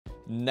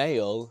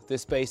nail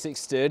this basic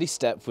sturdy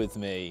step with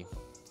me.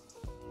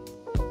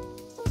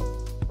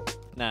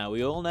 Now,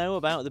 we all know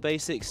about the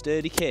basic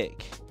sturdy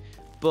kick,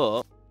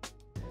 but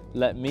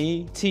let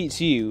me teach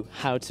you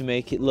how to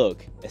make it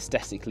look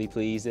aesthetically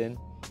pleasing.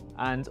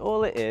 And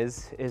all it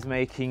is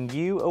making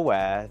you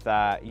aware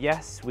that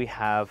yes, we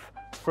have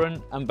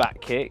front and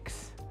back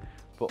kicks,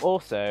 but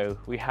also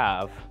we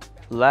have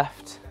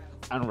left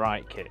and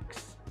right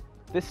kicks.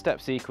 This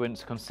step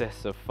sequence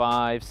consists of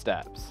 5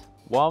 steps.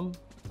 1,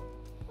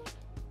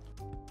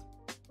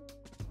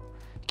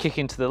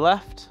 kicking to the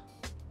left.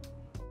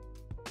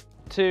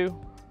 2,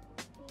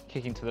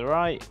 kicking to the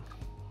right.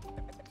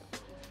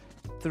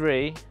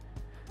 3,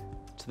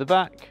 to the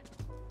back.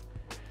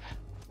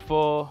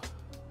 4,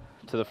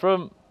 to the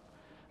front,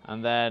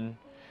 and then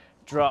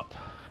drop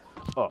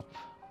up.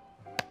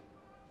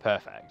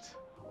 Perfect.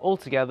 All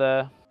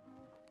together.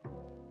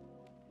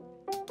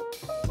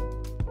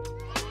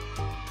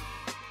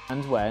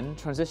 And when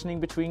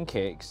transitioning between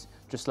kicks,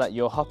 just let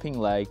your hopping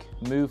leg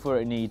move where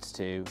it needs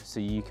to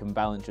so you can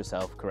balance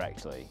yourself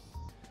correctly.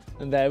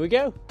 And there we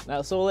go,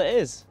 that's all it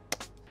is.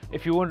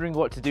 If you're wondering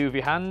what to do with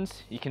your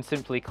hands, you can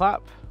simply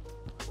clap.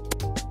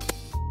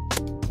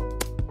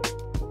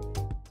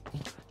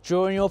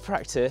 During your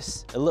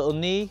practice, a little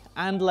knee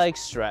and leg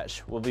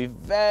stretch will be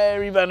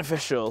very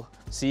beneficial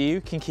so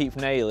you can keep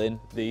nailing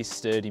these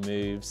sturdy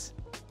moves.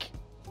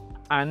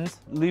 And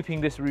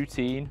looping this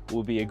routine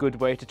will be a good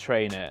way to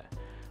train it.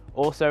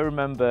 Also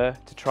remember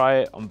to try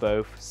it on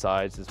both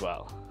sides as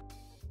well.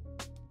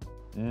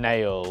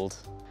 Nailed.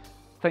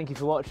 Thank you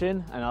for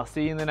watching, and I'll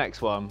see you in the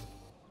next one.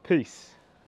 Peace.